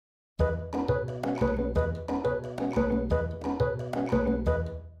Hi,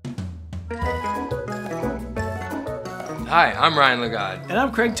 I'm Ryan Lagod. And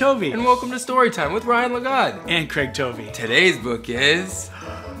I'm Craig Tovey. And welcome to Storytime with Ryan Lagod. And Craig Tovey. Today's book is...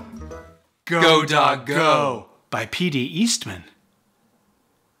 Go Dog Go! By P.D. Eastman.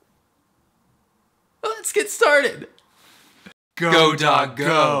 Let's get started. Go Dog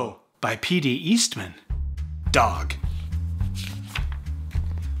Go! By P.D. Eastman. Dog.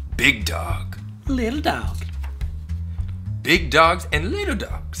 Big dog. Little dog. Big dogs and little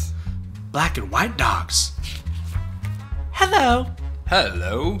dogs. Black and white dogs. Hello.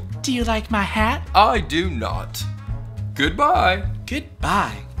 Hello. Do you like my hat? I do not. Goodbye.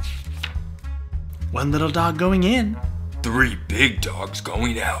 Goodbye. One little dog going in. 3 big dogs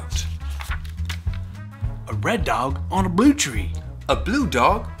going out. A red dog on a blue tree. A blue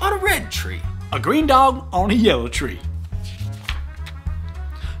dog on a red tree. A green dog on a yellow tree.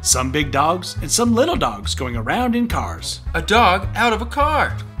 Some big dogs and some little dogs going around in cars. A dog out of a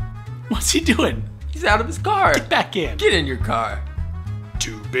car. What's he doing? He's out of his car. Get back in. Get in your car.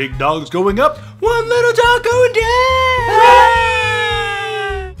 2 big dogs going up. 1 little dog going down.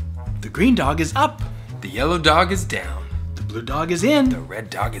 The green dog is up. The yellow dog is down. The blue dog is in. The red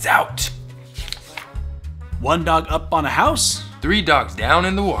dog is out. 1 dog up on a house. 3 dogs down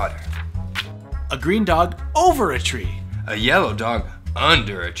in the water. A green dog over a tree. A yellow dog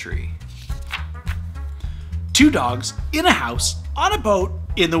under a tree. 2 dogs in a house on a boat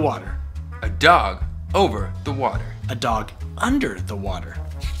in the water. A dog over the water. A dog under the water.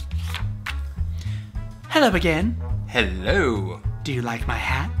 Hello again. Hello. Do you like my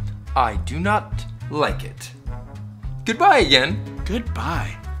hat? I do not like it. Goodbye again.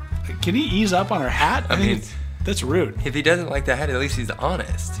 Goodbye. Can he ease up on her hat? I mean, that's rude. If he doesn't like the hat, at least he's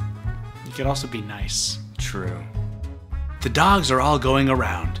honest. You can also be nice. True. The dogs are all going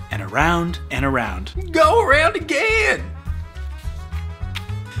around and around and around. Go around again.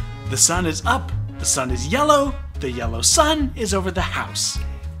 The sun is up. The sun is yellow. The yellow sun is over the house.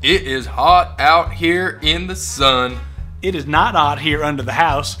 It is hot out here in the sun. It is not hot here under the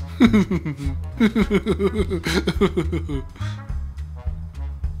house.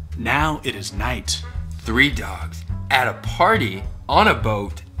 Now it is night. 3 dogs at a party on a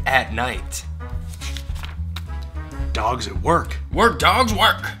boat at night. Dogs at work. Work, dogs,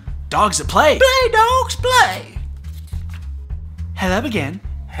 work. Dogs at play. Play, dogs, play. Hello again.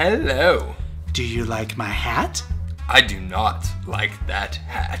 Hello. Do you like my hat? I do not like that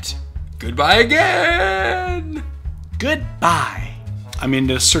hat. Goodbye again. Goodbye. I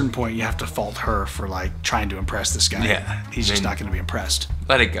mean, at a certain point, you have to fault her for, like, trying to impress this guy. Yeah. He's just not going to be impressed.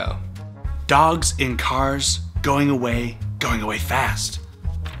 Let it go. Dogs in cars, going away fast.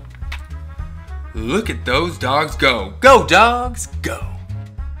 Look at those dogs go. Go, dogs, go.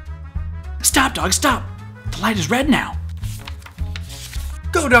 Stop, dogs, stop. The light is red now.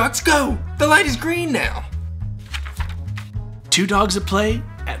 Go, dogs, go. The light is green now. 2 dogs at play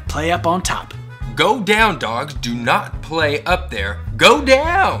up on top. Go down, dogs. Do not play up there. Go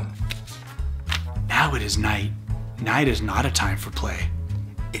down. Now it is night. Night is not a time for play.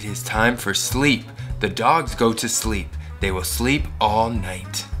 It is time for sleep. The dogs go to sleep. They will sleep all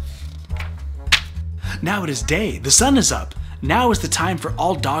night. Now it is day. The sun is up. Now is the time for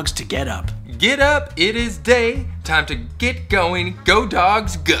all dogs to get up. Get up. It is day. Time to get going. Go,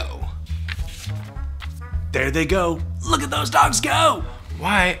 dogs, go. There they go. Look at those dogs go.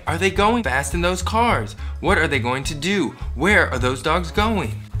 Why are they going fast in those cars? What are they going to do? Where are those dogs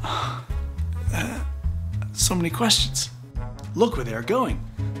going? So many questions. Look where they're going.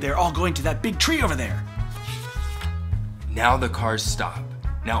 They're all going to that big tree over there. Now the cars stop.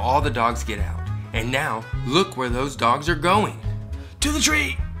 Now all the dogs get out. And now look where those dogs are going. To the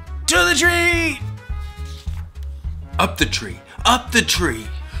tree! To the tree! Up the tree. Up the tree.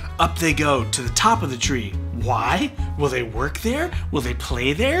 Up they go to the top of the tree. Why? Will they work there? Will they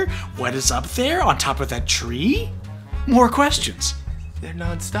play there? What is up there on top of that tree? More questions. They're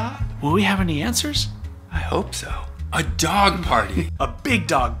non-stop. Will we have any answers? I hope so. A dog party. A big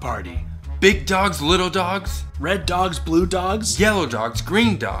dog party. Big dogs, little dogs. Red dogs, blue dogs. Yellow dogs,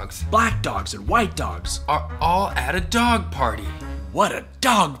 green dogs. Black dogs and white dogs. Are all at a dog party. What a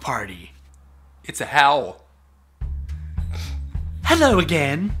dog party. It's a howl. Hello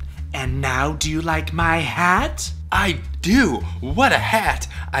again. And now, do you like my hat? I do. What a hat.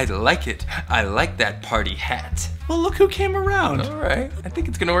 I like it. I like that party hat. Well, look who came around. All right. I think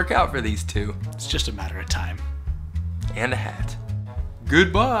it's going to work out for these 2. It's just a matter of time. And a hat.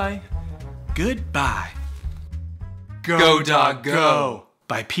 Goodbye. Goodbye. Go, dog, go.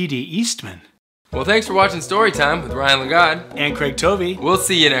 By P.D. Eastman. Well, thanks for watching Storytime with Ryan Lagod. And Craig Tovey. We'll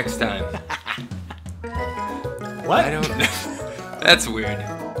see you next time. What? I don't know. That's weird.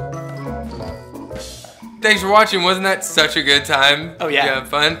 Thanks for watching. Wasn't that such a good time? Oh, yeah. You have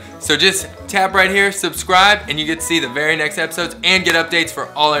fun? So just tap right here, subscribe, and you get to see the very next episodes and get updates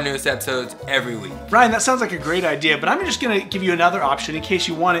for all our newest episodes every week. Ryan, that sounds like a great idea, but I'm just going to give you another option in case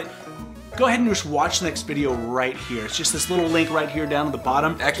you want it. Go ahead and just watch the next video right here. It's just this little link right here down at the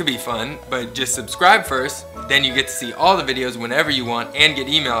bottom. That could be fun, but just subscribe first, then you get to see all the videos whenever you want and get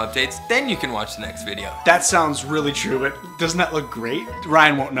email updates, then you can watch the next video. That sounds really true, but doesn't that look great?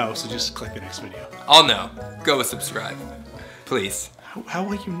 Ryan won't know, so just click the next video. I'll know. Go with subscribe. Please. How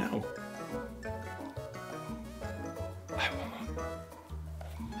will you know? I won't.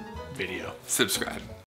 Video. Subscribe.